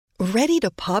Ready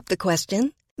to pop the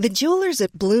question? The jewelers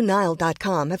at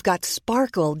BlueNile.com have got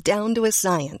sparkle down to a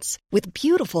science with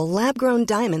beautiful lab-grown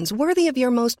diamonds worthy of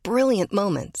your most brilliant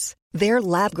moments. Their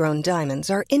lab-grown diamonds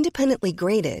are independently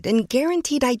graded and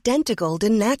guaranteed identical to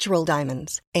natural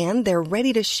diamonds, and they're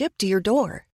ready to ship to your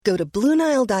door. Go to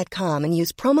BlueNile.com and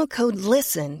use promo code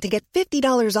LISTEN to get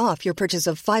 $50 off your purchase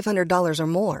of $500 or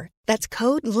more. That's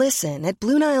code LISTEN at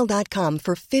BlueNile.com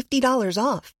for $50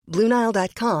 off.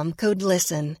 BlueNile.com, code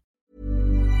LISTEN.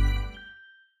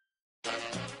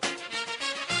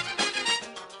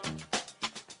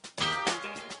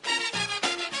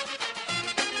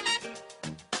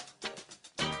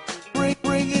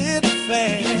 Bring it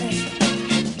fast.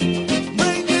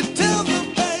 Bring it to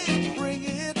the bank. Bring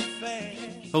it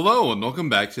fast. Hello, and welcome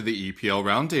back to the EPL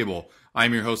Roundtable.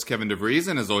 I'm your host, Kevin DeVries,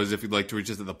 and as always, if you'd like to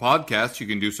reach us at the podcast, you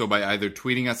can do so by either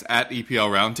tweeting us at EPL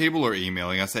Roundtable or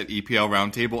emailing us at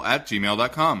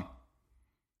eplroundtable@gmail.com.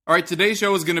 Alright, today's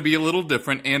show is going to be a little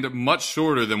different and much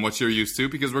shorter than what you're used to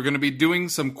because we're going to be doing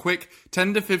some quick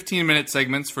 10 to 15 minute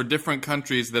segments for different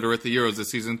countries that are at the Euros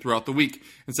this season throughout the week,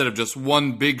 instead of just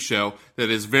one big show that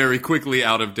is very quickly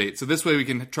out of date. So this way we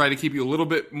can try to keep you a little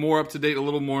bit more up to date, a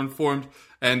little more informed,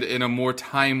 and in a more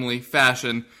timely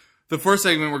fashion. The first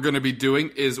segment we're going to be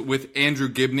doing is with Andrew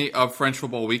Gibney of French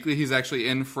Football Weekly. He's actually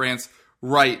in France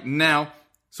right now.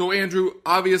 So Andrew,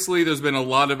 obviously there's been a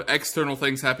lot of external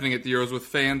things happening at the Euros with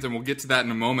fans, and we'll get to that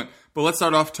in a moment. But let's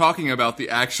start off talking about the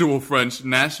actual French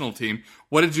national team.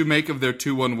 What did you make of their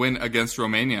 2-1 win against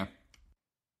Romania?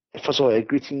 First of all,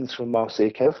 greetings from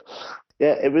Marseille, Kev.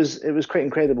 Yeah, it was quite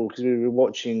incredible because we were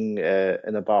watching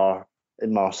in a bar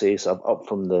in Marseille, so up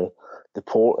from the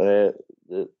port. There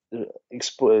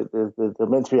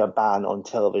meant to be a ban on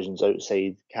televisions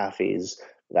outside cafes.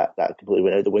 That completely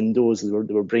went out the windows. They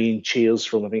were bringing chairs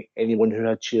from, I think, anyone who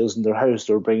had chairs in their house.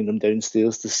 They were bringing them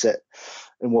downstairs to sit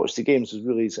and watch the games. It was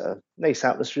really a nice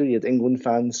atmosphere. You had England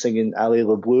fans singing Allez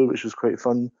Le Bleu, which was quite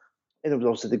fun. And it was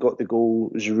also, they got the goal,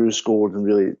 Giroud scored and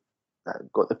really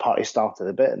got the party started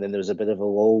a bit. And then there was a bit of a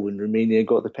lull when Romania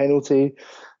got the penalty.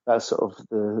 That's sort of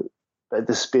the bit of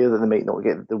despair that they might not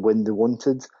get the win they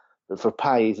wanted. But for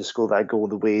Payet to score that goal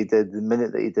the way he did, the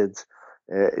minute that he did,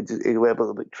 it went a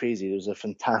little bit crazy. There was a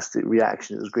fantastic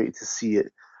reaction. It was great to see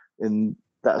it. And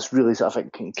that's really sort of, I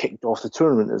think, kicked off the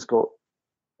tournament. It's got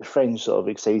the French sort of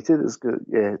excited. It's good.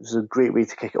 Yeah, it was a great way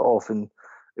to kick it off. And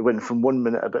it went from 1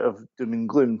 minute a bit of doom and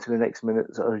gloom to the next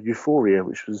minute sort of euphoria,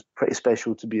 which was pretty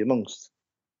special to be amongst.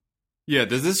 Yeah,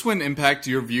 does this win impact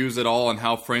your views at all on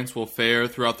how France will fare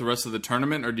throughout the rest of the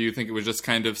tournament, or do you think it was just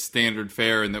kind of standard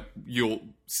fare and that you'll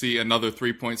see another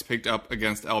 3 points picked up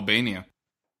against Albania?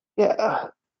 Yeah,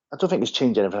 I don't think it's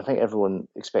changed anything. I think everyone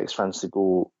expects France to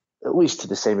go at least to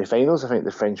the semi-finals. I think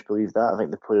the French believe that. I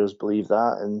think the players believe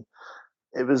that. And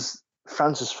it was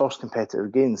France's first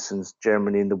competitive game since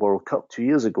Germany in the World Cup 2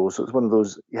 years ago. So it's one of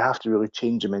those, you have to really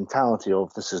change the mentality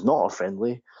of this is not a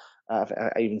friendly.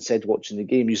 I even said watching the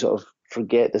game, you sort of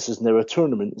forget this is now a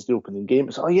tournament. It's the opening game.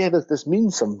 It's, oh yeah, this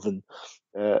means something.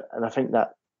 And I think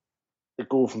that the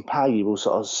goal from Payet will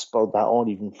sort of spur that on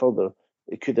even further.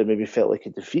 It could have maybe felt like a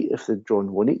defeat if they'd drawn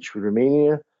 1-1 with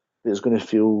Romania, but it's going to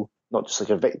feel not just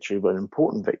like a victory, but an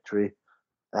important victory.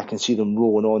 I can see them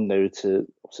rolling on now to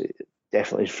obviously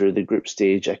definitely through the group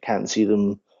stage. I can't see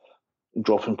them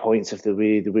dropping points if the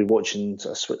way watching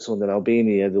sort of Switzerland and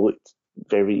Albania. They looked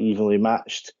very evenly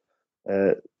matched.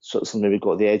 Switzerland maybe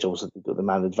got the edge, obviously they got the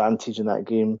man advantage in that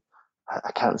game.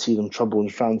 I can't see them troubling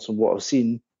France from what I've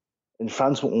seen. And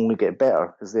France will only get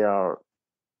better because they'll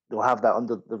have that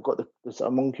under. They've got the sort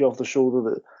of monkey off the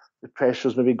shoulder that the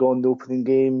pressure's maybe gone in the opening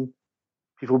game.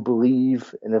 People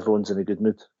believe, and everyone's in a good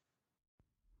mood.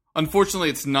 Unfortunately,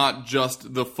 it's not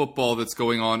just the football that's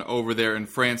going on over there in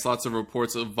France. Lots of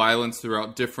reports of violence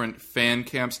throughout different fan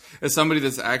camps. As somebody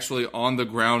that's actually on the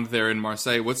ground there in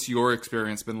Marseille, what's your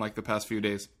experience been like the past few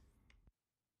days?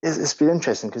 It's been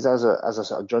interesting because as a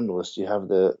sort of journalist, you have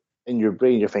in your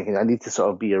brain, you're thinking, I need to sort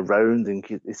of be around and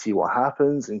see what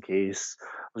happens in case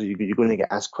you're going to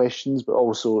get asked questions, but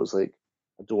also it's like,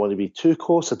 I don't want to be too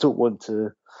close. I don't want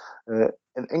to.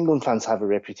 And England fans have a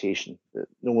reputation.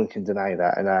 No one can deny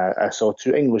that. And I saw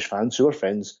two English fans who are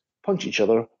friends punch each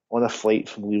other on a flight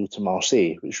from Lille to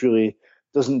Marseille, which really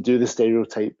doesn't do the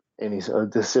stereotype any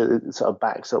sort of, it sort of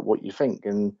backs up what you think.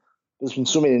 And there's been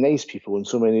so many nice people and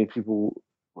so many people,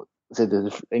 said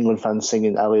the England fans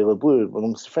singing Allez Le Bleu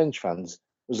amongst the French fans.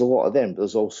 There's a lot of them, but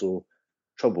there's also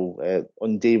trouble.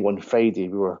 On day one, Friday,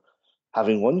 we were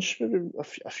having lunch, maybe a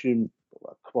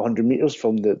couple hundred metres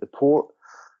from the port.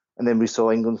 And then we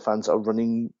saw England fans are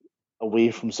running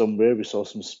away from somewhere. We saw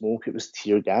some smoke. It was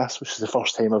tear gas, which is the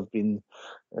first time I've been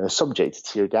subject to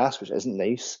tear gas, which isn't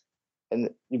nice. And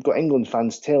you've got England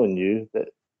fans telling you that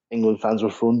England fans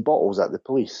were throwing bottles at the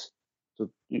police. So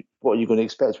what are you going to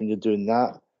expect when you're doing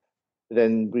that? But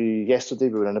then yesterday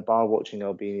we were in a bar watching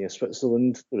Albania,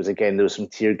 Switzerland. There was some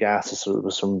tear gas, so there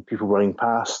was some people running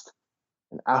past.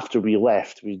 And after we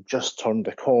left, we just turned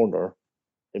the corner,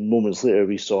 and moments later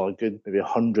we saw a good maybe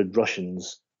 100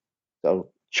 Russians that are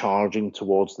charging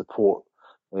towards the port.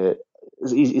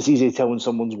 It's easy to tell when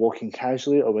someone's walking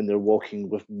casually or when they're walking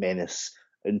with menace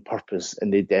and purpose,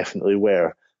 and they definitely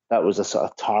were. That was a sort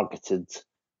of targeted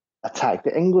attack.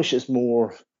 The English is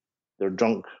more, they're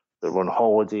drunk, they're on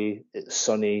holiday, it's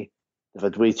sunny, they've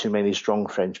had way too many strong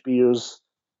French beers,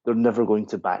 they're never going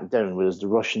to back down. Whereas the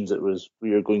Russians, it was,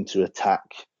 we are going to attack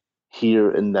here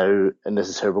and now, and this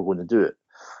is how we're going to do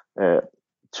it.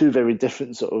 Two very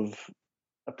different sort of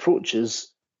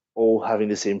approaches, all having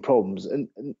the same problems. And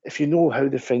if you know how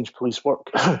the French police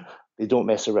work, they don't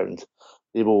mess around.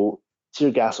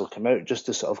 Tear gas will come out just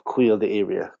to sort of clear the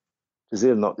area, because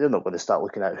they're not going to start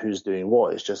looking at who's doing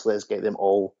what. It's just, let's get them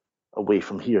all away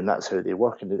from here, and that's how they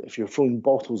work. And if you're throwing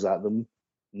bottles at them,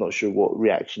 I'm not sure what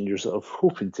reaction you're sort of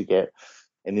hoping to get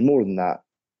any more than that.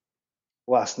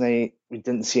 Last night, we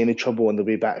didn't see any trouble on the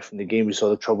way back from the game. We saw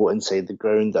the trouble inside the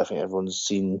ground. I think everyone's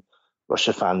seen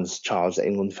Russia fans charge at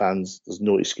England fans. There's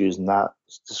no excusing that.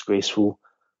 It's disgraceful.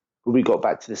 But we got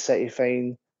back to the city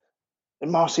fine.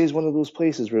 And Marseille is one of those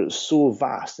places where it's so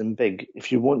vast and big.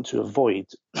 If you want to avoid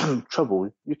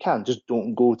trouble, you can. Just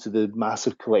don't go to the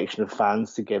massive collection of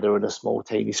fans together in a small,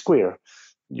 tiny square.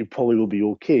 You probably will be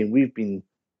okay. And we've been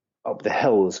up the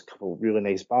hills, a couple of really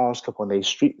nice bars, a couple of nice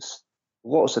streets,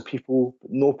 lots of people,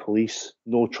 but no police,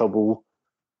 no trouble.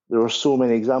 There are so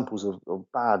many examples of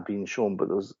bad being shown, but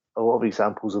there's a lot of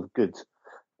examples of good.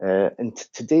 And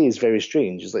today is very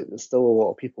strange. It's like there's still a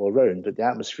lot of people around, but the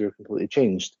atmosphere completely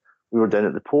changed. We were down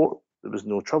at the port. There was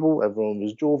no trouble. Everyone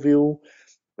was jovial.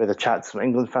 We had a chat to some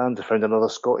England fans. I found another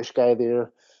Scottish guy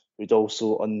there who'd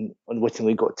also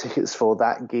unwittingly got tickets for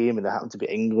that game, and it happened to be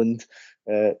England.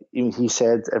 Even he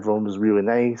said everyone was really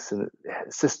nice, and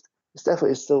it's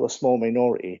definitely still a small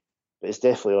minority, but it's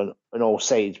definitely on all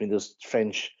sides. I mean, there's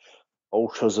French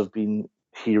ultras have been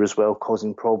here as well,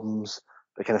 causing problems.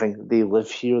 But kind of think they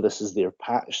live here. This is their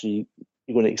patch. So you're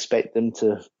going to expect them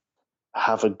to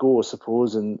have a go, I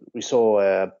suppose. And we saw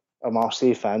a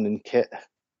Marseille fan in kit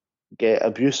get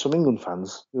abuse from England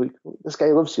fans. You're like, this guy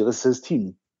lives here. This is his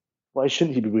team. Why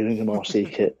shouldn't he be wearing a Marseille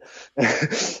kit?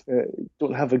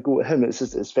 Don't have a go at him. It's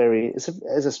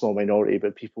a small minority,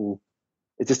 but people,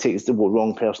 it just takes the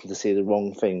wrong person to say the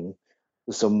wrong thing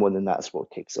to someone, and that's what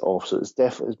kicks it off. So it's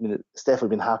definitely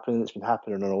been happening. It's been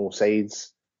happening on all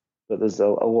sides, but there's a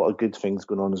lot of good things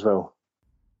going on as well.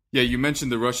 Yeah, you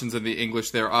mentioned the Russians and the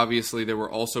English there. Obviously, there were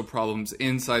also problems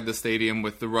inside the stadium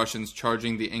with the Russians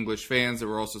charging the English fans. There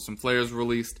were also some flares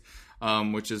released,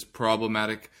 which is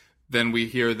problematic. Then we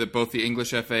hear that both the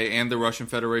English FA and the Russian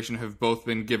Federation have both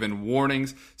been given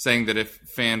warnings, saying that if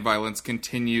fan violence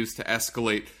continues to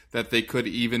escalate, that they could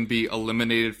even be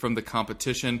eliminated from the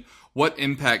competition. What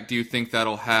impact do you think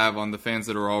that'll have on the fans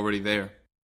that are already there?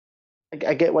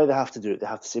 I get why they have to do it. They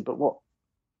have to say, but what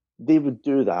they would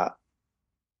do that,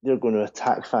 they're going to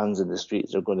attack fans in the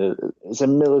streets. It's a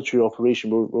military operation.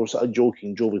 We're sort of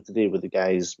joking today with the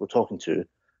guys we're talking to.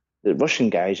 The Russian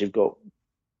guys, you've got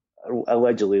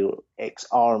allegedly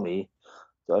ex-army,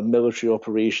 a military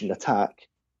operation attack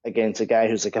against a guy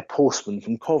who's like a postman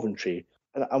from Coventry.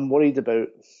 And I'm worried about,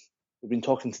 we've been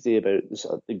talking today about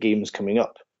the games coming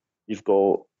up. You've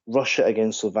got Russia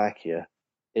against Slovakia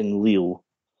in Lille,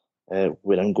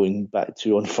 where I'm going back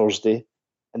to on Thursday.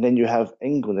 And then you have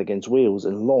England against Wales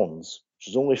in Lens, which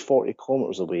is only 40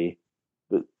 kilometres away.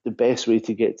 But the best way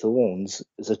to get to Lens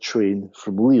is a train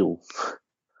from Lille.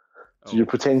 So you've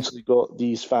potentially got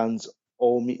these fans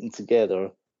all meeting together,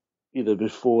 either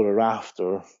before or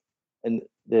after. And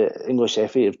the English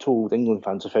FA have told England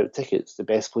fans without tickets the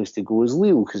best place to go is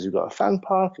Lille, because you've got a fan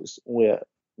park. It's only a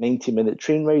 90-minute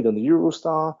train ride on the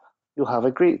Eurostar. You'll have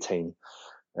a great time.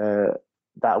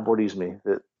 That worries me,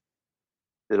 that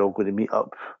they're all going to meet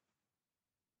up,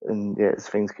 and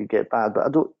things could get bad.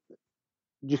 But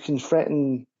you can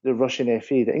threaten the Russian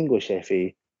FA, the English FA.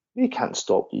 They can't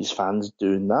stop these fans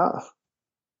doing that,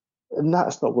 and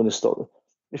that's not going to stop them.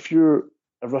 If you're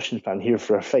a Russian fan here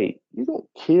for a fight, you don't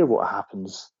care what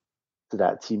happens to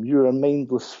that team. You're a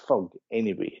mindless thug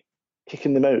anyway.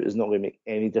 Kicking them out is not going to make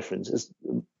any difference.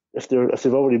 If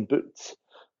they've already booked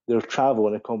their travel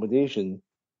and accommodation,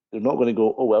 they're not going to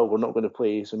go, oh well, we're not going to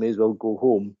play, so may as well go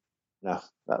home. No,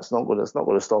 that's not going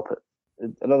to stop it.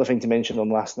 another thing to mention on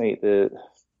last night, a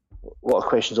lot of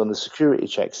questions on the security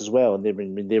checks as well, and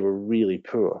they were really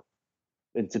poor.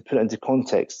 And to put it into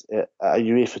context, at a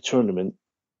UEFA tournament,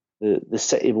 the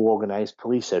city will organise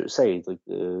police outside, like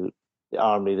the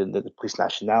army, the police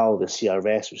nationale, the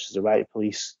CRS, which is the riot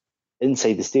police.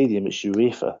 Inside the stadium, it's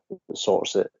UEFA that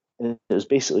sorts it, and it was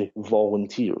basically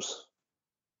volunteers,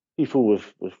 people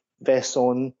with vests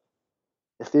on.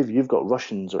 If you've got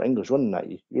Russians or English running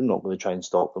at you, you're not going to try and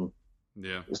stop them.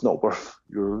 Yeah. It's not worth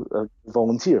your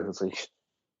volunteer. It's like,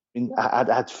 I mean, I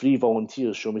had 3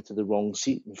 volunteers show me to the wrong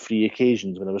seat on 3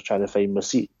 occasions when I was trying to find my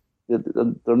seat.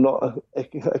 They're not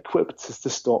equipped to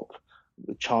stop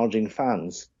charging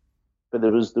fans. But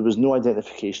there was no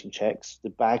identification checks.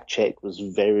 The bag check was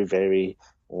very, very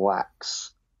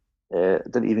lax.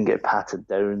 Didn't even get patted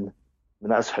down. I mean,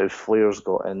 that's how flares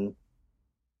got in.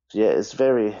 So yeah, it's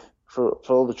very, for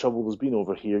all the trouble there's been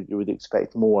over here, you would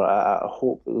expect more. I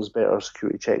hope that there's better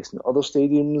security checks in other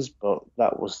stadiums, but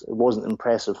it wasn't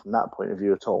impressive from that point of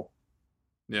view at all.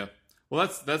 Yeah, well,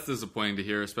 that's disappointing to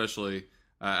hear, especially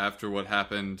after what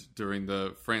happened during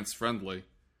the France friendly.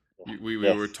 We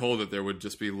were told that there would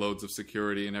just be loads of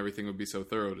security and everything would be so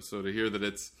thorough. So to hear that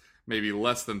it's maybe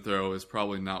less than thorough is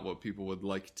probably not what people would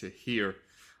like to hear.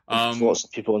 Lots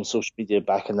of people on social media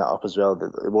backing that up as well.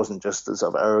 That it wasn't just sort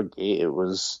of our gate; it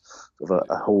was sort of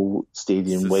a whole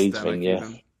stadium-wide thing. Yeah,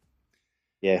 even.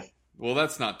 Yeah. Well,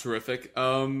 that's not terrific.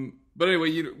 But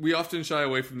anyway, we often shy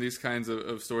away from these kinds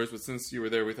of stories. But since you were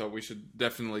there, we thought we should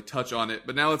definitely touch on it.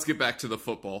 But now let's get back to the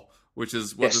football, which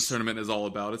is what this tournament is all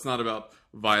about. It's not about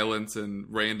violence and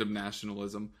random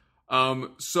nationalism.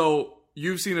 So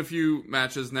you've seen a few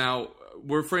matches now.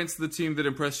 Were France the team that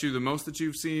impressed you the most that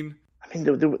you've seen? I mean,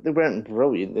 they weren't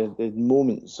brilliant. They had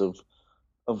moments of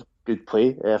good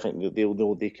play. I think they'll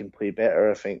know they can play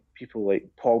better. I think people like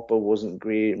Pogba wasn't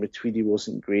great, Matuidi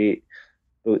wasn't great,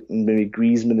 but maybe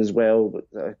Griezmann as well.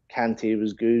 But Kante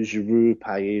was good, Giroud,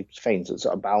 Payet was fine. So it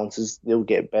sort of balances. They'll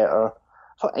get better. I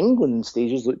thought England in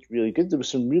stages looked really good. There were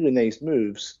some really nice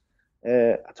moves.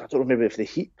 I don't remember if the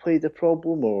heat played a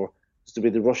problem or just the way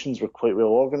the Russians were quite well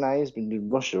organised. I mean,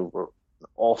 Russia were an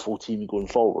awful team going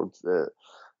forward.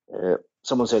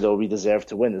 Someone said, "Oh, we deserve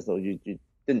to win." It's no, you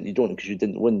didn't. You don't because you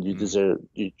didn't win.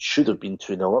 You should have been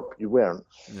 2-0 up. You weren't.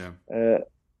 Yeah.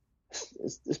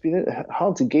 It's been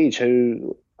hard to gauge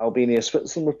how Albania,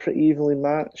 Switzerland were pretty evenly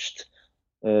matched.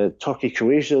 Turkey,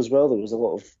 Croatia as well. There was a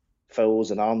lot of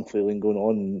fouls and arm flailing going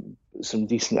on. Some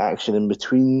decent action in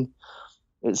between.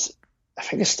 I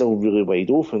think it's still really wide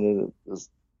open.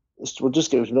 We're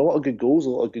just getting a lot of good goals, a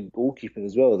lot of good goalkeeping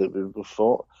as well that we've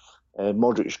fought.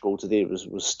 Modric's goal today was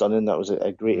stunning. That was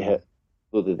a great hit.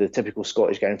 Though the typical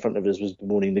Scottish guy in front of us was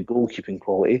bemoaning the goalkeeping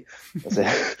quality.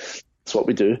 That's what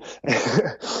we do.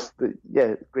 But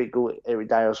yeah, great goal. Eric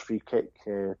Dyer's free kick,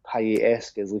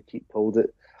 Payet-esque as L'Équipe called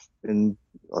it. And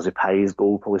obviously Payet's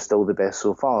goal probably still the best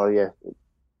so far. Yeah,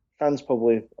 France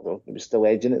probably, I don't know, maybe still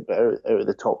edging it, but out of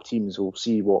the top teams, we'll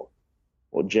see what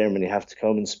Germany have to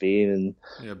come, and Spain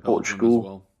and Portugal, as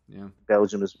well. Yeah,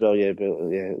 Belgium as well. Yeah, but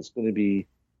yeah, it's going to be.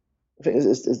 I think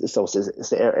it's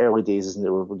the early days, isn't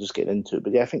it? We're just getting into it,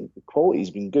 but yeah, I think the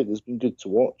quality's been good. It's been good to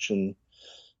watch, and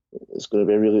it's going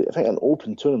to be an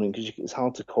open tournament because it's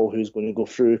hard to call who's going to go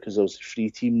through because there's 3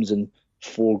 teams and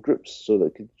 4 groups, so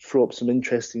that could throw up some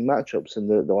interesting matchups in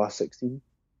the last 16.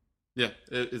 Yeah,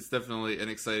 it's definitely an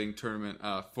exciting tournament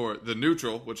for the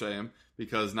neutral, which I am,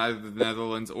 because neither the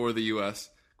Netherlands or the U.S.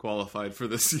 qualified for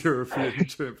this European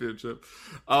Championship.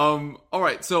 All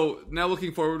right, so now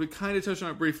looking forward, we kind of touched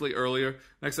on it briefly earlier.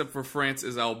 Next up for France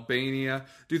is Albania.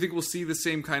 Do you think we'll see the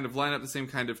same kind of lineup, the same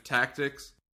kind of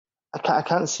tactics? I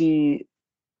can't see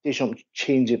Deschamps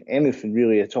changing anything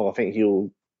really at all. I think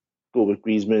he'll go with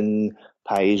Griezmann,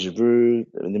 Payet, Giroud.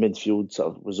 In the midfield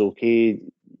sort of was okay.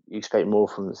 You expect more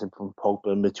from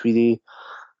Pogba and Matuidi.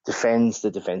 The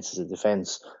defence is a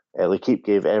defence. L'Équipe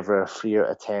gave Evra a 3 out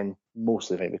of 10,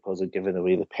 mostly I think because of giving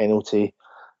away the penalty.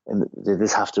 And they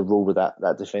just have to roll with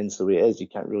that defence the way it is. You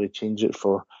can't really change it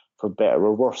for better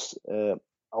or worse.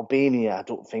 Albania, I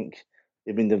don't think.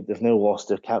 They've now lost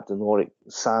their captain, Lorik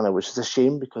Sana, which is a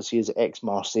shame because he is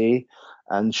ex-Marseille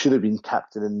and should have been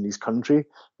captain in his country,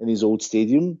 in his old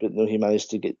stadium. But no, he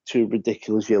managed to get 2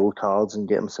 ridiculous yellow cards and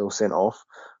get himself sent off,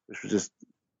 which was just,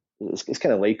 it's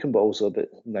kind of like him, but also a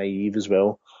bit naive as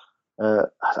well.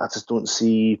 I just don't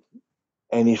see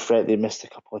any threat. They missed a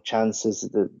couple of chances.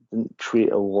 They didn't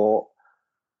create a lot.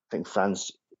 I think France,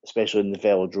 especially in the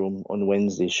Velodrome on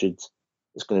Wednesday,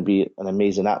 it's going to be an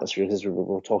amazing atmosphere. As we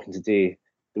were talking today,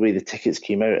 the way the tickets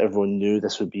came out, everyone knew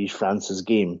this would be France's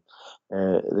game,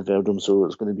 the Velodrome. So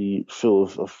it's going to be full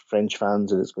of French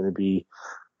fans, and it's going to be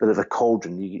bit of a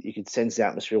cauldron. You could sense the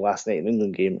atmosphere last night in the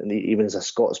England game, and even as a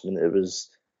Scotsman, it was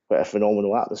quite a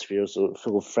phenomenal atmosphere. So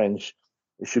full of French,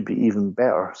 it should be even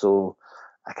better. So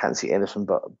I can't see anything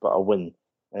but a win.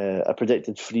 I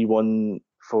predicted 3-1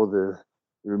 for the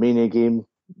Romania game,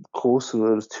 close, so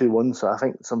it was 2-1. So I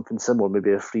think something similar,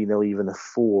 maybe a 3-0, even a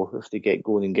 4 if they get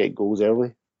going and get goals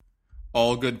early.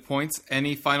 All good points.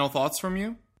 Any final thoughts from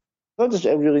you? I'm just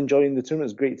really enjoying the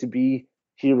tournament. It's great to be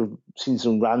here. We've seen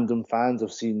some random fans.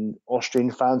 I've seen Austrian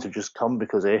fans who just come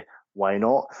because, why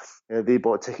not? They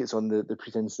bought tickets on the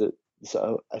pretense that sort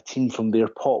of a team from their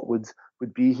pot would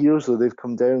be here, so they've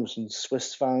come down. Some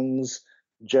Swiss fans,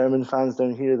 German fans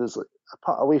down here. There's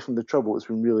away from the trouble. It's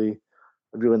been really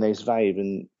a really nice vibe,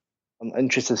 and I'm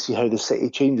interested to see how the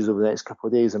city changes over the next couple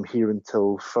of days. I'm here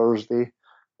until Thursday,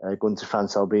 going to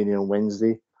France, Albania on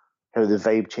Wednesday. How the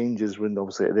vibe changes when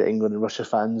obviously the England and Russia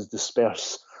fans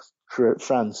disperse throughout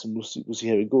France, and we'll see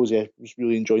how it goes. Yeah, just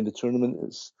really enjoying the tournament.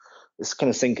 It's kind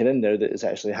of sinking in now that it's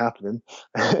actually happening,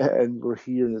 and we're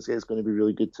here, and it's going to be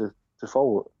really good to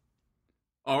follow it.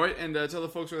 All right, and tell the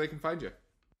folks where they can find you.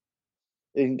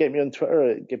 You can get me on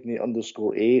Twitter at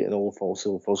Gibney_A, and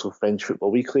also French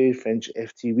Football Weekly, French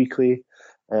FT Weekly.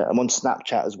 I'm on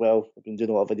Snapchat as well. I've been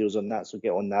doing a lot of videos on that, so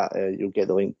get on that. You'll get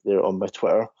the link there on my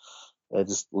Twitter.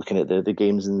 Just looking at the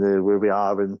games and where we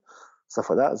are and stuff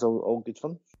like that. It's all good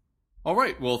fun. All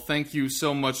right. Well, thank you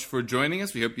so much for joining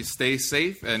us. We hope you stay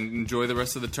safe and enjoy the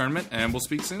rest of the tournament, and we'll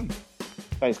speak soon.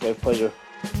 Thanks, guys. Pleasure.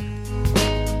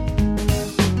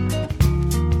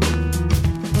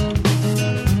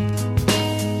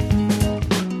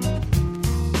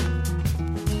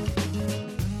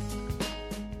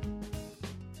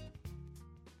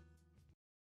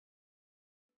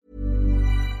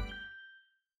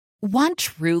 Want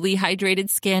truly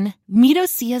hydrated skin? Meet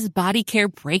Osea's Body Care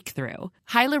Breakthrough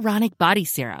Hyaluronic Body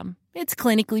Serum. It's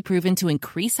clinically proven to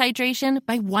increase hydration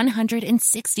by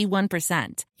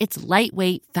 161%. It's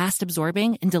lightweight,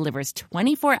 fast-absorbing, and delivers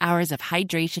 24 hours of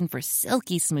hydration for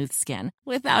silky smooth skin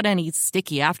without any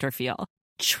sticky afterfeel.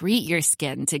 Treat your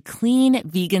skin to clean,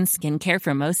 vegan skincare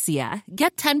from Osea.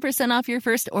 Get 10% off your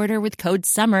first order with code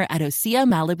SUMMER at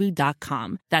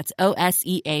OseaMalibu.com. That's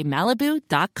OSEA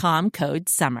Malibu.com, code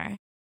SUMMER.